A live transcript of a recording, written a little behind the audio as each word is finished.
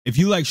If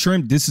you like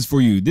shrimp, this is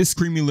for you. This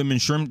creamy lemon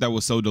shrimp that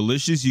was so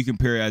delicious, you can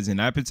pair it as an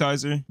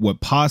appetizer with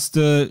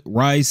pasta,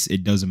 rice,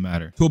 it doesn't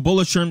matter. To a bowl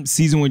of shrimp,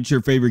 season with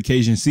your favorite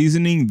Cajun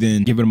seasoning,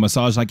 then give it a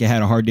massage like it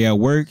had a hard day at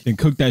work, then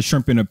cook that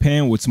shrimp in a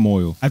pan with some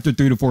oil. After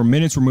 3 to 4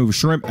 minutes, remove a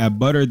shrimp, add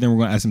butter, then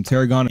we're gonna add some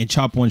tarragon and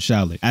chop one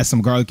shallot. Add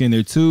some garlic in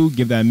there too,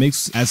 give that a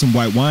mix, add some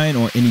white wine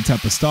or any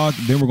type of stock,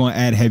 then we're gonna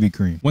add heavy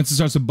cream. Once it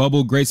starts to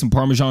bubble, grate some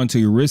Parmesan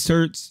until your wrist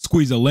hurts,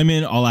 squeeze a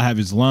lemon, all I have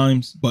is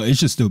limes, but it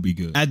should still be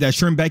good. Add that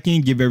shrimp back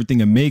in, give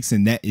everything a mix,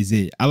 and that is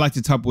it. I like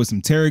to top it with some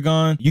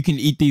tarragon. You can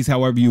eat these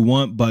however you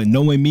want, but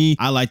knowing me,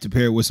 I like to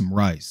pair it with some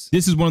rice.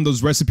 This is one of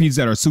those recipes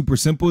that are super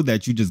simple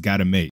that you just gotta make.